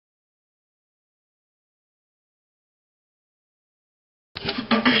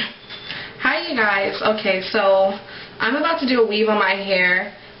Hi guys. Okay, so I'm about to do a weave on my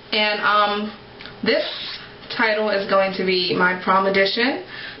hair, and this title is going to be my prom edition.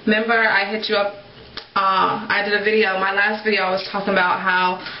 Remember, I hit you up. I did a video. My last video, I was talking about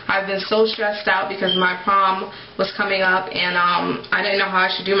how I've been so stressed out because my prom was coming up, and I didn't know how I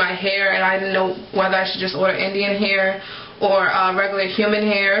should do my hair, and I didn't know whether I should just order Indian hair or regular human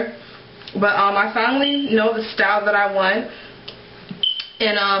hair. But I finally know the style that I want.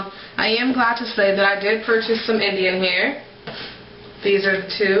 And I am glad to say that I did purchase some Indian hair. These are the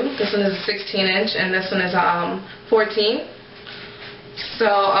two. This one is a 16-inch and this one is 14. So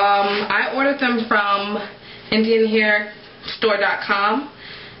I ordered them from IndianHairStore.com.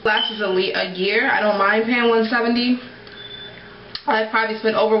 Lasts a year. I don't mind paying $170. I probably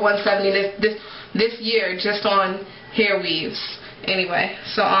spent over $170 this year just on hair weaves. Anyway,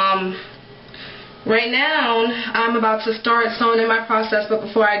 so right now, I'm about to start sewing in my process, but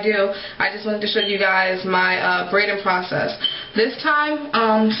before I do, I just wanted to show you guys my braiding process. This time,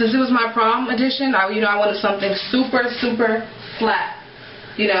 since it was my prom edition, I wanted something super flat.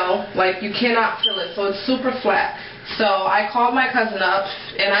 Like you cannot feel it, so it's super flat. So I called my cousin up,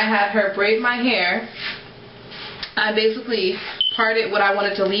 and I had her braid my hair. I basically parted what I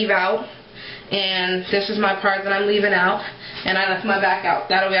wanted to leave out, and this is my part that I'm leaving out. And I left my back out.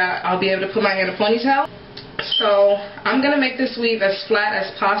 That way I'll be able to put my hair in a ponytail. So I'm going to make this weave as flat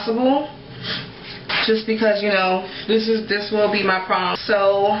as possible. Just because, this will be my prom.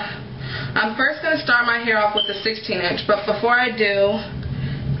 So I'm first going to start my hair off with the 16-inch. But before I do,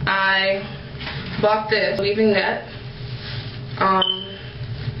 I bought this weaving net.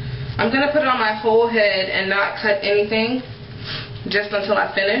 I'm going to put it on my whole head and not cut anything just until I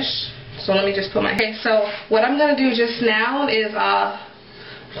finish. So let me just put my hair. So what I'm going to do just now is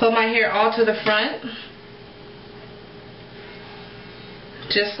put my hair all to the front.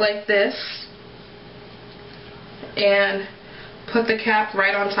 Just like this. And put the cap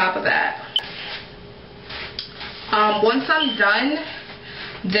right on top of that. Once I'm done,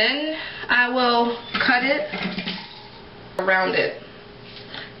 then I will cut it around it.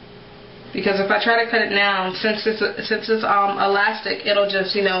 Because if I try to cut it now, since it's elastic, it'll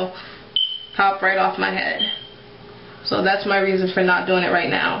just, pop right off my head. So that's my reason for not doing it right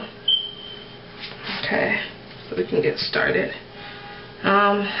now. Okay, so we can get started.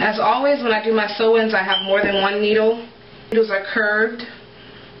 As always, when I do my sew-ins, I have more than one needle. Needles are curved.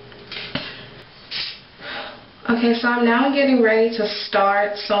 Okay, so I'm now getting ready to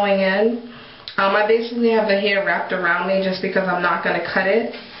start sewing in. I basically have the hair wrapped around me just because I'm not going to cut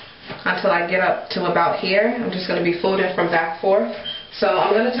it until I get up to about here. I'm just going to be folding from back forth. So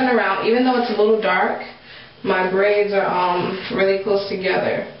I'm going to turn around. Even though it's a little dark, my braids are really close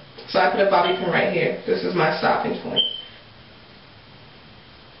together. So I put a bobby pin right here. This is my stopping point.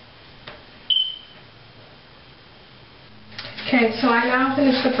 Okay, so I now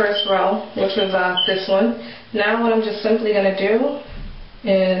finished the first row, which was this one. Now what I'm just simply going to do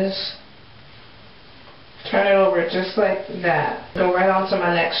is turn it over just like that. Go right on to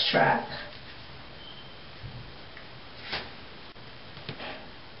my next track.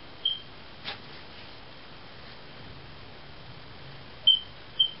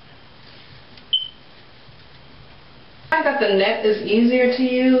 I find that the net is easier to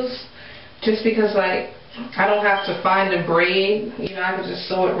use just because I don't have to find a braid. I can just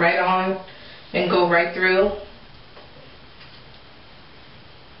sew it right on and go right through.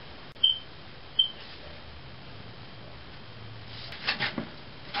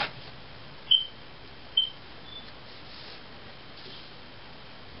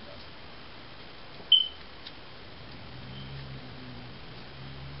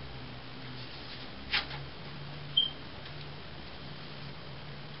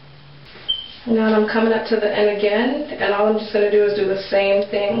 Now I'm coming up to the end again, and all I'm just going to do is do the same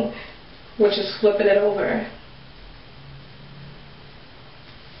thing, which is flipping it over.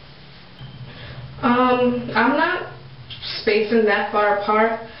 I'm not spacing that far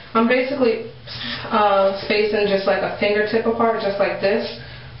apart. I'm basically spacing just like a fingertip apart, just like this.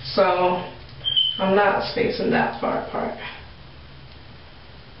 So I'm not spacing that far apart.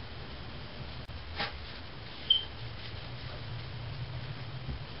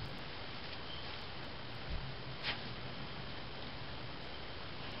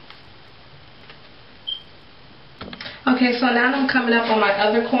 Okay, so now I'm coming up on my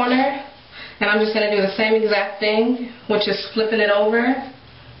other corner, and I'm just going to do the same exact thing, which is flipping it over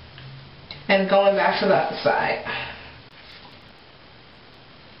and going back to the other side.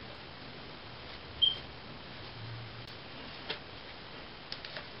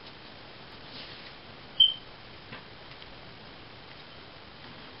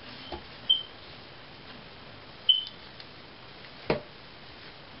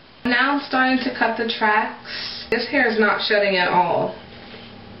 now I'm starting to cut the tracks. This hair is not shedding at all.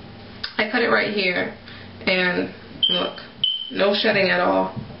 I cut it right here, and look, no shedding at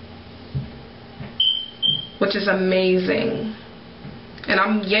all, which is amazing. And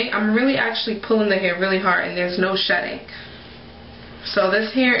I'm really actually pulling the hair really hard, and there's no shedding. So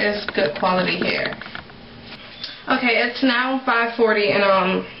this hair is good quality hair. Okay, it's now 5:40, and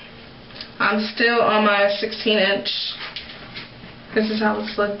I'm still on my 16-inch. This is how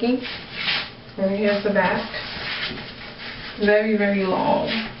it's looking. And here's the back. Very, very long.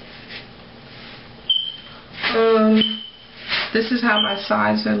 This is how my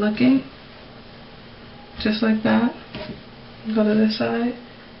sides are looking. Just like that. Go to this side.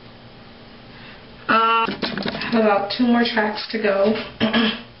 I have about 2 more tracks to go.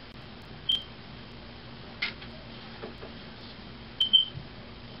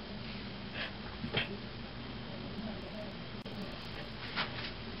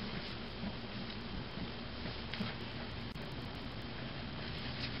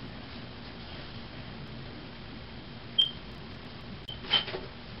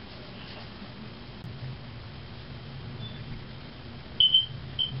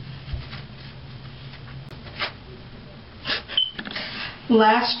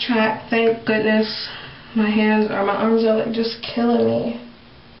 Last track, thank goodness. My arms are like just killing me.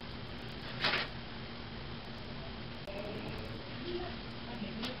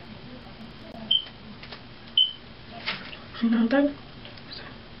 I'm not done.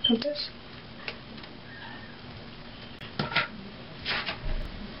 Cut this.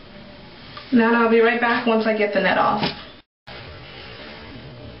 Now I'll be right back once I get the net off.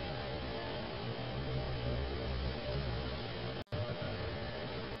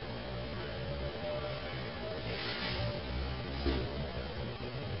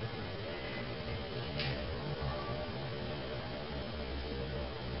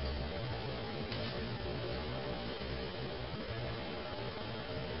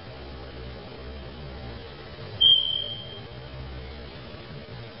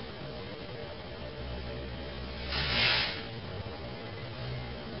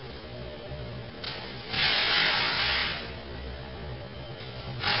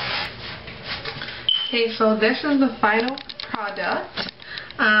 Okay, so this is the final product.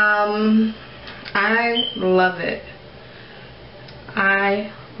 I love it.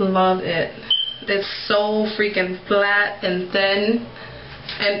 I love it. It's so freaking flat and thin,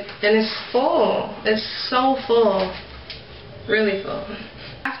 and it's full. It's so full, really full.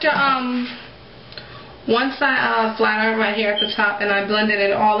 After once I flat ironed my hair at the top and I blended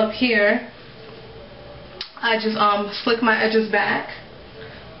it all up here, I just slick my edges back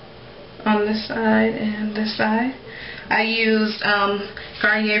on this side and this side. I used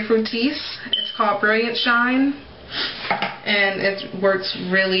Garnier Fructis. It's called Brilliant Shine, and it works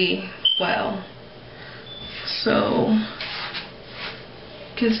really well. So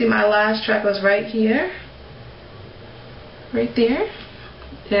you can see my last track was right here, right there,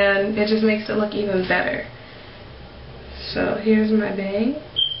 and it just makes it look even better. So here's my bang,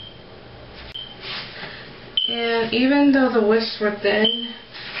 and even though the wisps were thin,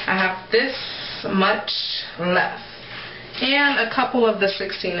 I have this much left and a couple of the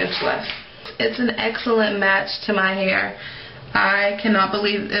 16-inch left. It's an excellent match to my hair. I cannot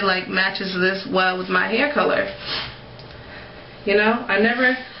believe it like matches this well with my hair color. You know,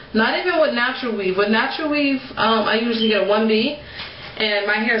 not even with natural weave. With natural weave, I usually get a 1B, and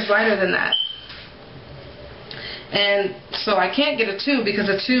my hair is lighter than that. And so I can't get a 2 because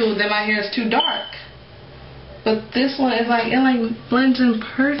a 2, then my hair is too dark. But this one is like, it blends in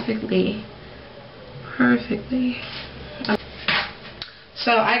perfectly. Perfectly.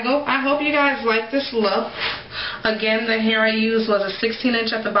 So I hope you guys like this look. Again, the hair I used was a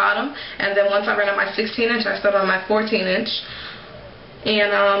 16-inch at the bottom, and then once I ran out my 16-inch, I started on my 14-inch.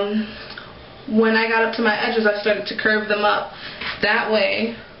 And when I got up to my edges, I started to curve them up. That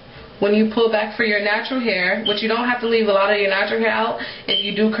way, when you pull back for your natural hair, which you don't have to leave a lot of your natural hair out if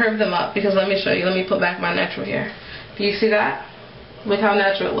you do curve them up, because let me show you. Let me pull back my natural hair. Do you see that? Look how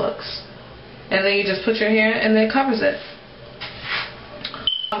natural it looks. And then you just put your hair and then it covers it.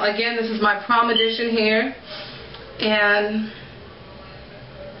 Again, this is my prom edition hair, and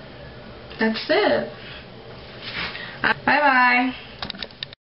that's it. Bye bye.